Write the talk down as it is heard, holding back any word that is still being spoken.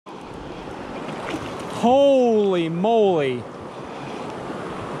Holy moly.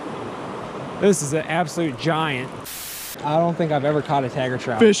 This is an absolute giant. I don't think I've ever caught a tiger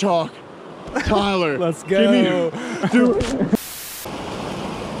trout. Fish hawk. Tyler. Let's go. Do it.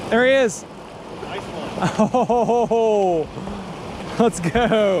 There he is. Nice one. Oh, let's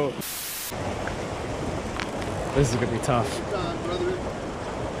go. This is gonna be tough.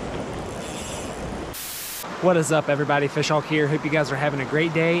 What is up, everybody? Fish Hawk here. Hope you guys are having a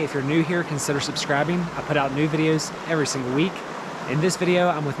great day. If you're new here, consider subscribing. I put out new videos every single week. In this video,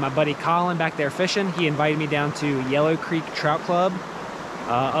 I'm with my buddy Colin back there fishing. He invited me down to Yellow Creek Trout Club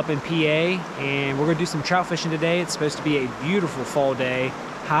up in PA, and we're gonna do some trout fishing today. It's supposed to be a beautiful fall day,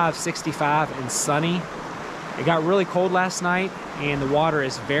 high of 65 and sunny. It got really cold last night, and the water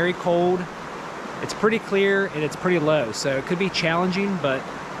is very cold. It's pretty clear and it's pretty low, so it could be challenging, but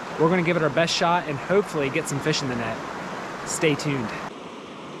we're gonna give it our best shot and hopefully get some fish in the net. Stay tuned.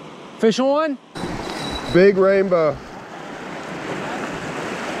 Fish on? Big rainbow.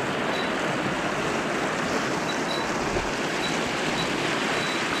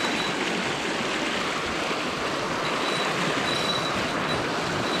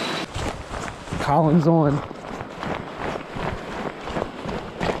 Colin's on.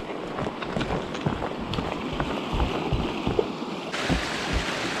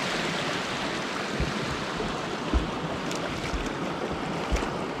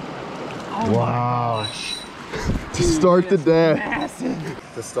 Oh wow. To start the day.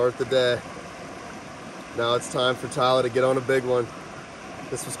 To start the day. Now it's time for Tyler to get on a big one.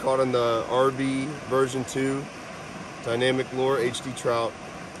 This was caught in the RB version 2 Dynamic Lure HD Trout.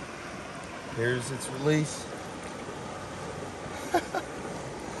 Here's its release.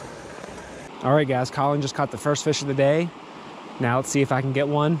 All right, guys, Colin just caught the first fish of the day. Now let's see if I can get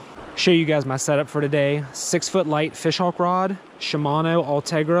one. Show you guys my setup for today. 6-foot light fish hawk rod, Shimano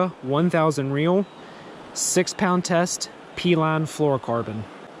Ultegra 1000 reel, 6-pound test, P-line fluorocarbon.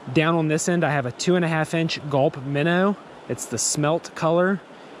 Down on this end, I have a 2.5-inch gulp minnow. It's the smelt color,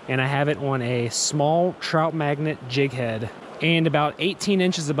 and I have it on a small trout magnet jig head. And about 18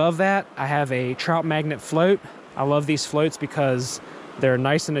 inches above that, I have a trout magnet float. I love these floats because they're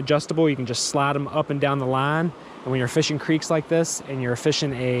nice and adjustable. You can just slide them up and down the line. And when you're fishing creeks like this and you're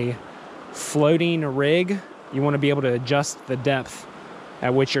fishing a floating rig, you want to be able to adjust the depth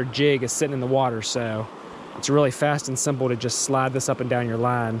at which your jig is sitting in the water. So it's really fast and simple to just slide this up and down your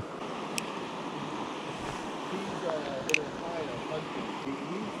line.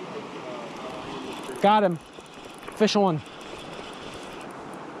 Got him. Fish on.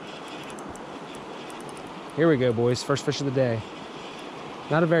 Here we go, boys. First fish of the day.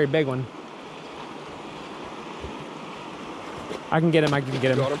 Not a very big one. I can get him. I can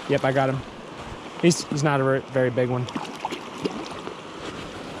get him. Got him? Yep, I got him. He's not a very big one.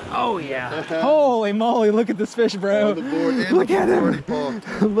 Oh yeah! Holy moly! Look at this fish, bro. Look at him.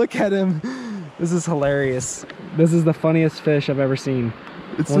 Look at him. This is hilarious. This is the funniest fish I've ever seen.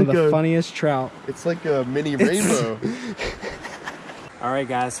 It's one like of the funniest trout. It's like a mini rainbow. All right,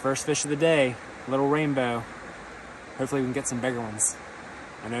 guys. First fish of the day. Little rainbow. Hopefully we can get some bigger ones.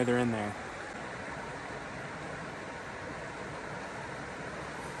 I know they're in there.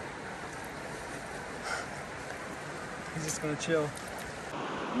 He's just gonna chill.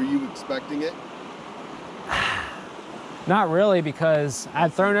 Were you expecting it? Not really, because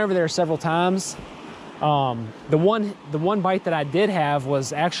I'd thrown over there several times. The one bite that I did have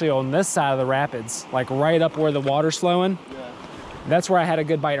was actually on this side of the rapids, like right up where the water's flowing. Yeah. That's where I had a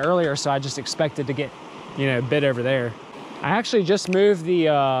good bite earlier, so I just expected to get, you know, bit over there. I actually just moved the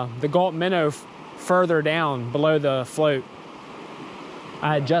gulp minnow further down below the float.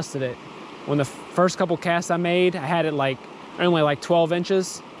 I adjusted it. When the first couple casts I made, I had it like only like 12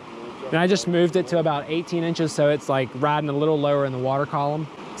 inches. And I just moved it to about 18 inches, so it's like riding a little lower in the water column.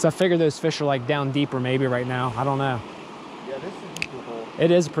 So I figure those fish are like down deeper maybe right now. I don't know. Yeah, this is a deep hole. It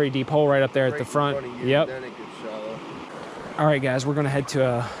is a pretty deep hole right up there at the front. Yep. Then it gets shallow. All right, guys, we're gonna head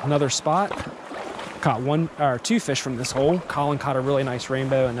to another spot. Caught two fish from this hole. Colin caught a really nice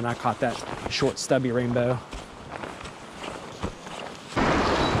rainbow, and then I caught that short stubby rainbow.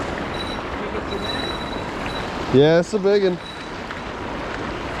 Yeah, it's a big one.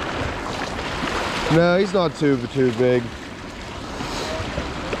 No, he's not too big.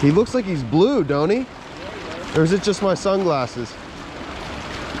 He looks like he's blue, don't he? Or is it just my sunglasses?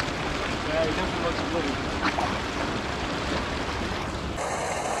 Yeah, he definitely looks blue.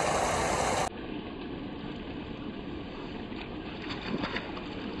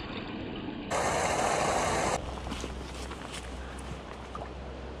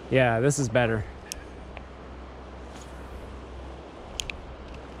 Yeah, this is better.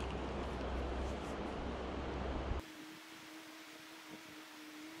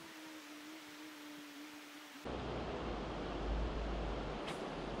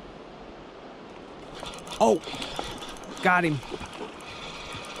 Oh, got him.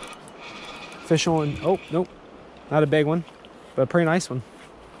 Fish on, oh, nope. Not a big one, but a pretty nice one.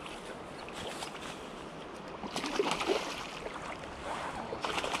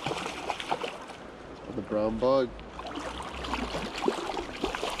 The brown bug.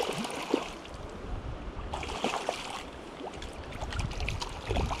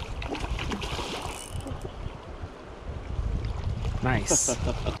 Nice.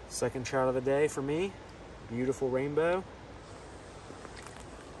 Second trout of the day for me. Beautiful rainbow.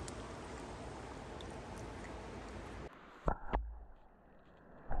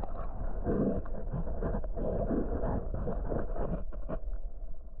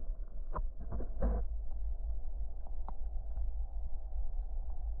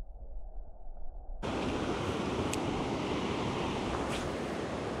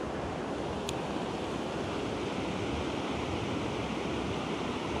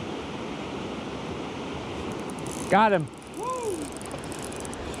 Got him. Woo.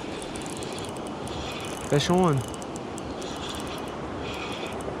 Fish on.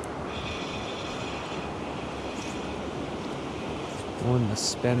 On the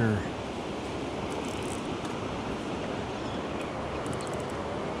spinner.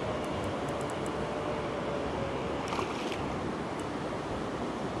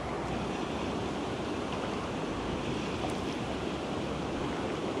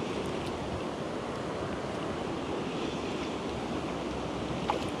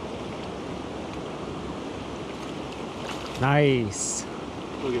 Nice.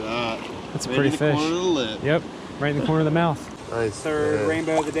 Look at that. That's a pretty fish. Corner of the lip. Yep, right in the corner of the mouth. Nice. Third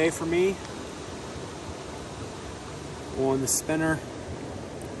rainbow of the day for me. On the spinner.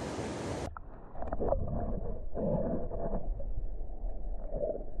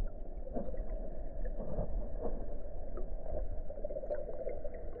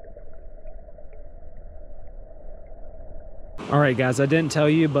 All right, guys, I didn't tell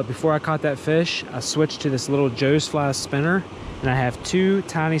you, but before I caught that fish, I switched to this little Joe's Fly spinner, and I have two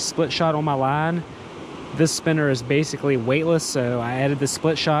tiny split shot on my line. This spinner is basically weightless, so I added the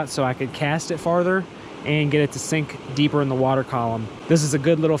split shot so I could cast it farther and get it to sink deeper in the water column. This is a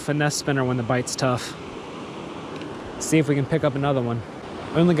good little finesse spinner when the bite's tough. See if we can pick up another one.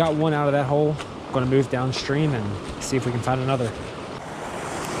 Only got one out of that hole. I'm gonna move downstream and see if we can find another.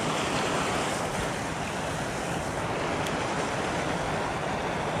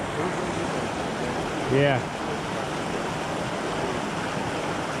 Yeah.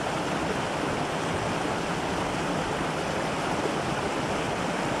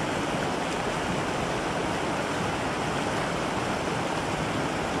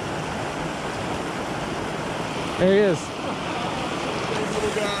 There he is.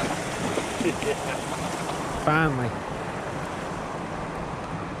 Little guy. Finally.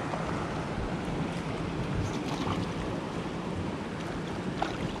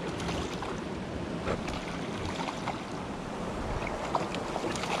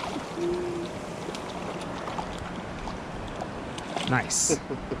 Nice.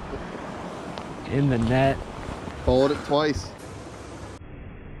 In the net. Followed it twice.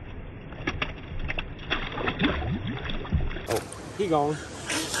 Oh, he gone.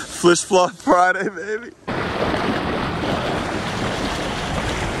 Fish Flop Friday, baby.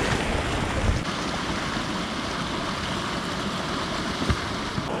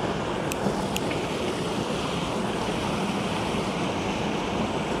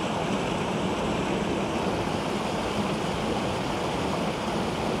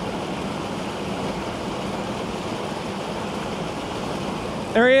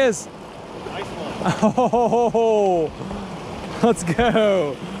 There he is. Nice one. Oh, let's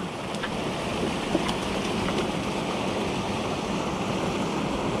go.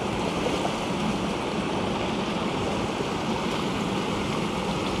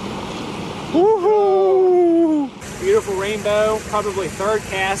 Woohoo! Beautiful rainbow, probably third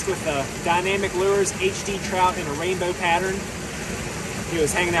cast with the Dynamic Lures HD trout in a rainbow pattern. He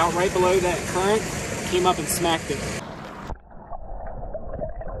was hanging out right below that current, came up and smacked it.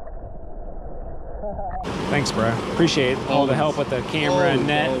 Thanks, bro. Appreciate all the help with the camera and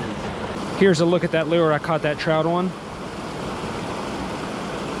net. Here's a look at that lure I caught that trout on.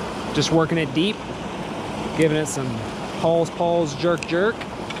 Just working it deep, giving it some pause, jerk.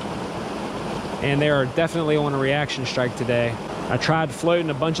 And they are definitely on a reaction strike today. I tried floating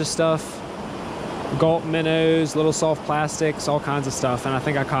a bunch of stuff, gulp minnows, little soft plastics, all kinds of stuff. And I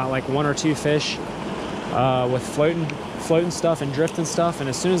think I caught like one or two fish with floating stuff and drifting stuff. And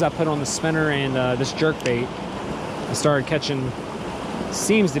as soon as I put on the spinner and this jerk bait, I started catching,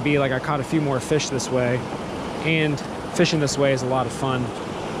 seems to be like I caught a few more fish this way. And fishing this way is a lot of fun,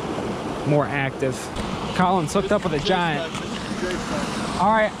 more active. Colin's hooked up with a giant.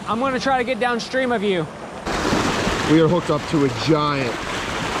 All right, I'm gonna try to get downstream of you. We are hooked up to a giant.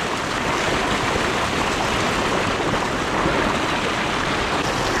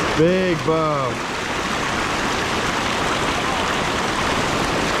 Big bow.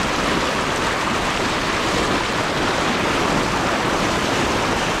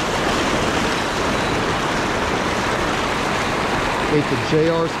 Ate the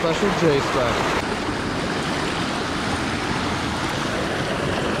JR Special J Spec.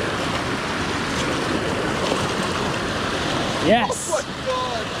 Yes. Oh my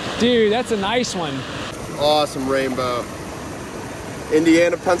God. Dude, that's a nice one. Awesome rainbow.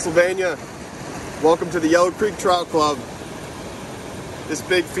 Indiana, Pennsylvania. Welcome to the Yellow Creek Trout Club. This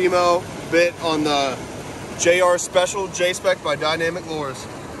big female bit on the JR Special J Spec by Dynamic Lures.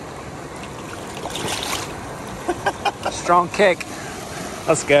 Strong kick.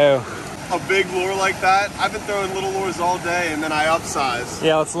 Let's go. A big lure like that, I've been throwing little lures all day and then I upsize.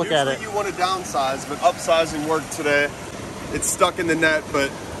 Yeah, let's look at it. Usually you want to downsize, but upsizing worked today. It's stuck in the net,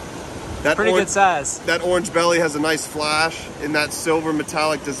 but that pretty good size. That orange belly has a nice flash, and that silver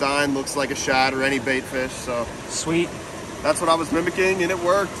metallic design looks like a shad or any bait fish. So sweet. That's what I was mimicking, and it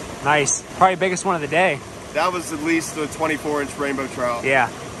worked. Nice. Probably biggest one of the day. That was at least a 24-inch rainbow trout. Yeah.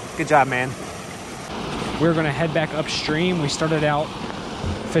 Good job, man. We're gonna head back upstream. We started out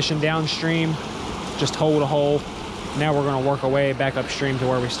fishing downstream, just hole to hole. Now we're gonna work our way back upstream to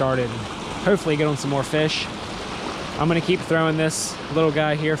where we started and hopefully get on some more fish. I'm gonna keep throwing this little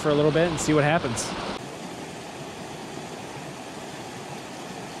guy here for a little bit and see what happens.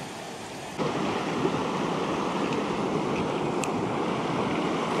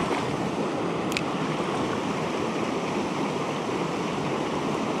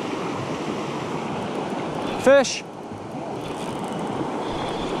 Fish.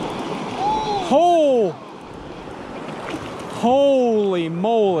 Oh! Holy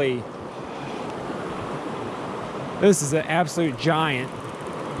moly. This is an absolute giant.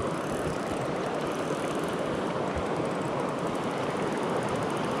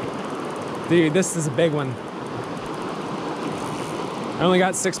 Dude, this is a big one. I only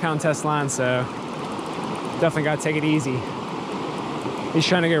got 6-pound test line, so definitely gotta take it easy. He's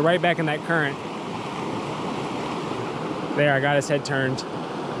trying to get right back in that current. There, I got his head turned.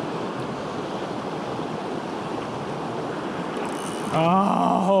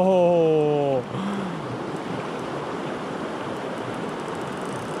 Oh!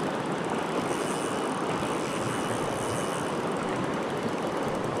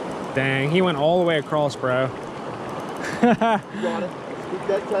 Dang, he went all the way across, bro. You got it. Keep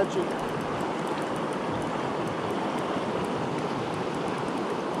that tension.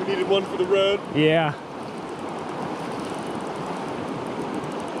 We needed one for the road. Yeah.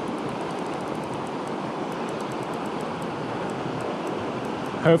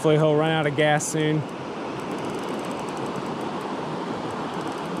 Hopefully he'll run out of gas soon.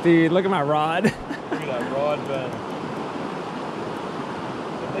 Dude, look at my rod. Look at that rod bend.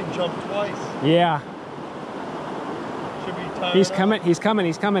 That thing jumped twice. Yeah. Should be tired. He's coming, he's coming,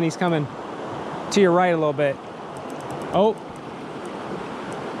 he's coming, he's coming. To your right a little bit. Oh.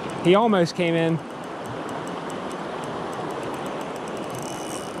 He almost came in.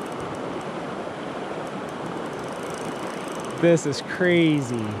 This is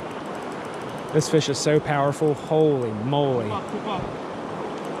crazy. This fish is so powerful. Holy moly. Come on.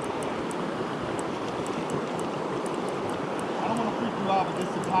 I don't want to freak you out, but this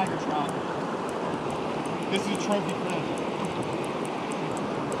is a tiger trout. This is a trophy fish.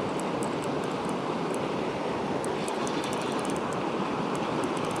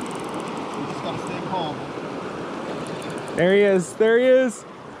 We just gotta stay calm. There he is. There he is.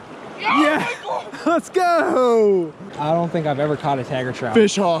 Yeah. Let's go. I don't think I've ever caught a tiger trout.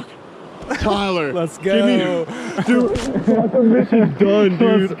 Fish hawk. Tyler. Let's go. Dude, the mission's done,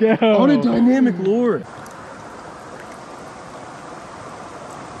 dude. Let's go. On a dynamic lure.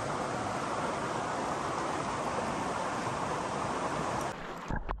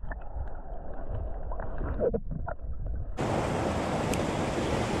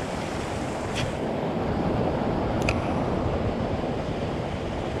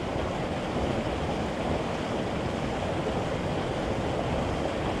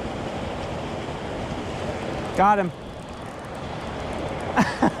 Got him.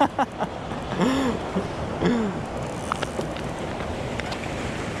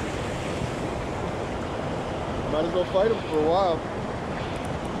 Might as well fight him for a while.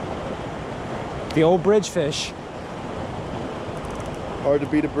 The old bridge fish. Hard to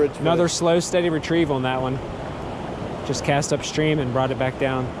beat a bridge fish. Another slow, steady retrieve on that one. Just cast upstream and brought it back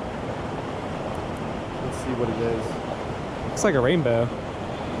down. see what it is. Looks like a rainbow.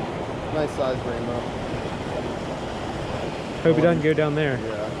 Nice sized rainbow. Hope he doesn't go down there.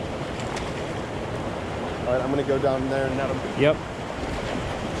 Yeah. All right, I'm gonna go down there and net him. Yep.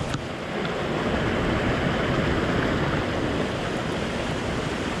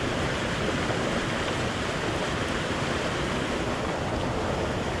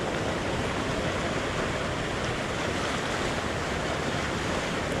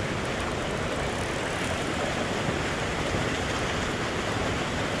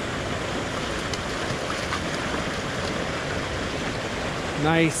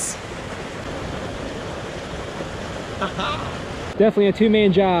 Nice. Definitely a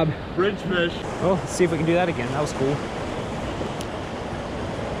two-man job. Bridge fish. Well, let's see if we can do that again. That was cool.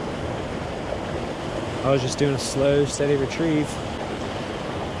 I was just doing a slow, steady retrieve.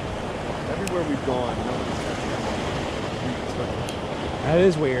 Everywhere we've gone, nobody's catching them. That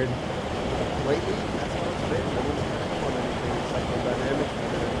is weird. Lately, that's how it's been. No one's catching on anything except for dynamic.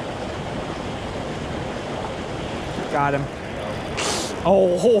 Got him.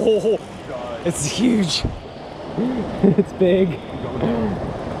 Oh, ho, ho, ho. God. It's huge. It's big.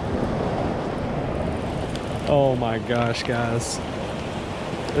 Oh my gosh, guys.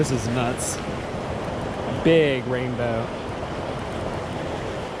 This is nuts. Big rainbow.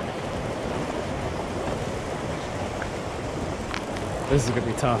 This is gonna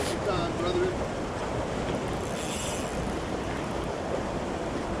be tough. Big time, brother.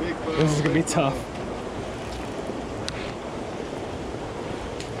 Big bow, This is gonna be big tough. bow.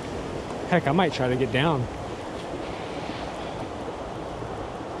 Heck, I might try to get down.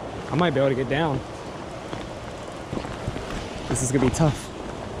 I might be able to get down. This is gonna be tough.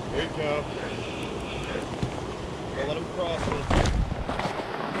 Here you go. Don't let him cross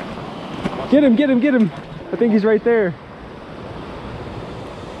it. Get him, get him, get him. I think he's right there.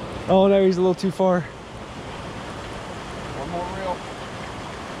 Oh no, he's a little too far. One more reel.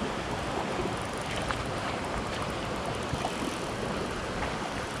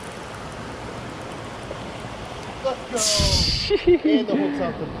 Let's go. And the hook's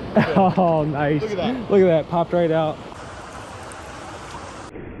out the fish. Oh, nice. Look at that. Look at that, popped right out.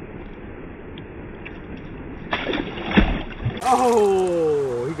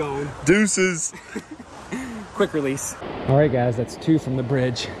 Oh, he gone. Deuces. Quick release. All right, guys, that's two from the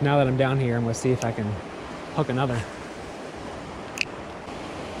bridge. Now that I'm down here, I'm gonna see if I can hook another.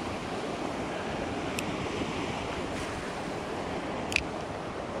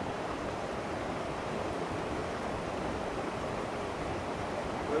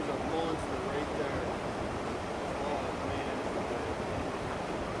 There's a monster right there. Oh, man.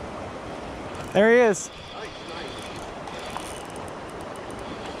 There he is. Nice, nice.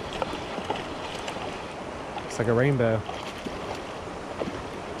 Looks like a rainbow.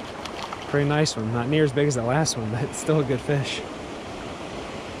 Pretty nice one. Not near as big as the last one, but it's still a good fish.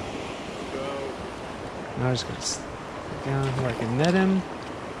 Go. Now I'm just gonna sit down where I can net him.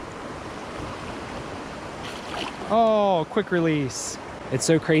 Oh, quick release. It's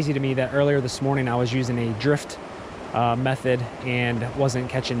so crazy to me that earlier this morning I was using a drift method and wasn't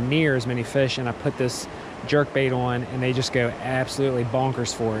catching near as many fish, and I put this jerk bait on and they just go absolutely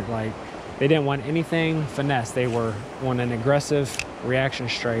bonkers for it. Like, they didn't want anything finesse. They were on an aggressive reaction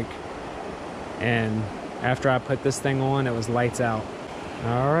strike. And after I put this thing on, it was lights out.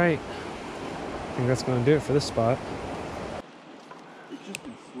 All right. I think that's gonna do it for this spot. It's just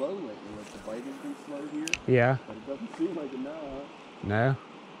been slow lately. Like the bite has been slow here. Yeah. But it doesn't seem like it now, huh? No.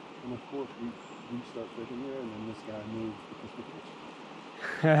 And of course, we start fishing here, and then this guy moves because we fish.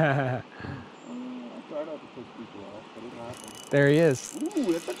 I try not to push people off, but it happens. There he is.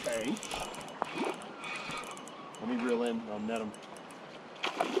 Ooh, that's a thing. Let me reel in. I'll net him.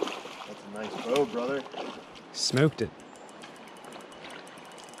 That's a nice bow, brother. Smoked it.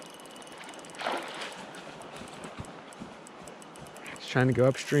 He's trying to go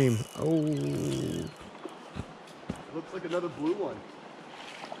upstream. Oh. Looks like another blue one.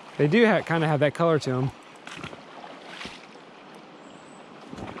 They do kind of have that color to them.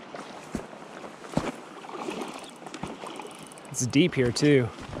 It's deep here too.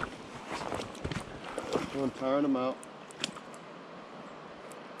 I'm tiring them out.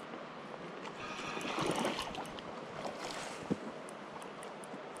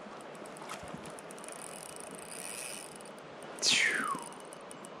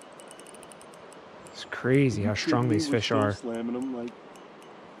 It's crazy how strong these fish are. Slamming them like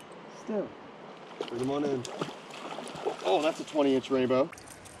still. Bring them on in. Oh, that's a 20-inch rainbow.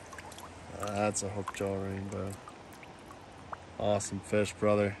 That's a hook jaw rainbow. Awesome fish,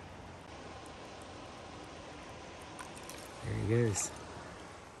 brother. There he goes.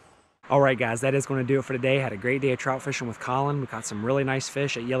 All right, guys, that is going to do it for today. Had a great day of trout fishing with Colin. We caught some really nice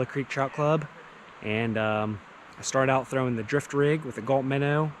fish at Yellow Creek Trout Club. And I started out throwing the drift rig with a gulp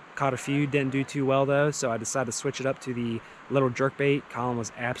minnow. Caught a few, didn't do too well though, so I decided to switch it up to the little jerkbait. Colin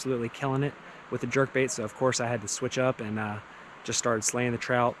was absolutely killing it with the jerkbait, so of course I had to switch up and just started slaying the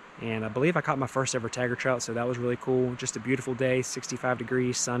trout. And I believe I caught my first ever tiger trout, so that was really cool. Just a beautiful day, 65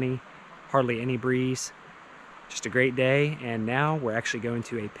 degrees, sunny, hardly any breeze. Just a great day. And now we're actually going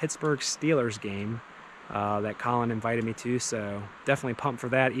to a Pittsburgh Steelers game that Colin invited me to, so definitely pumped for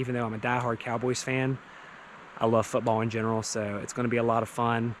that, even though I'm a diehard Cowboys fan. I love football in general, so it's going to be a lot of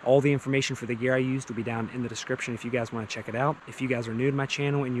fun. All the information for the gear I used will be down in the description if you guys want to check it out. If you guys are new to my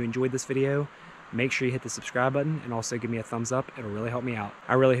channel and you enjoyed this video, make sure you hit the subscribe button and also give me a thumbs up. It'll really help me out.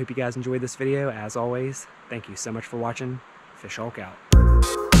 I really hope you guys enjoyed this video. As always, thank you so much for watching. Fish Hulk out.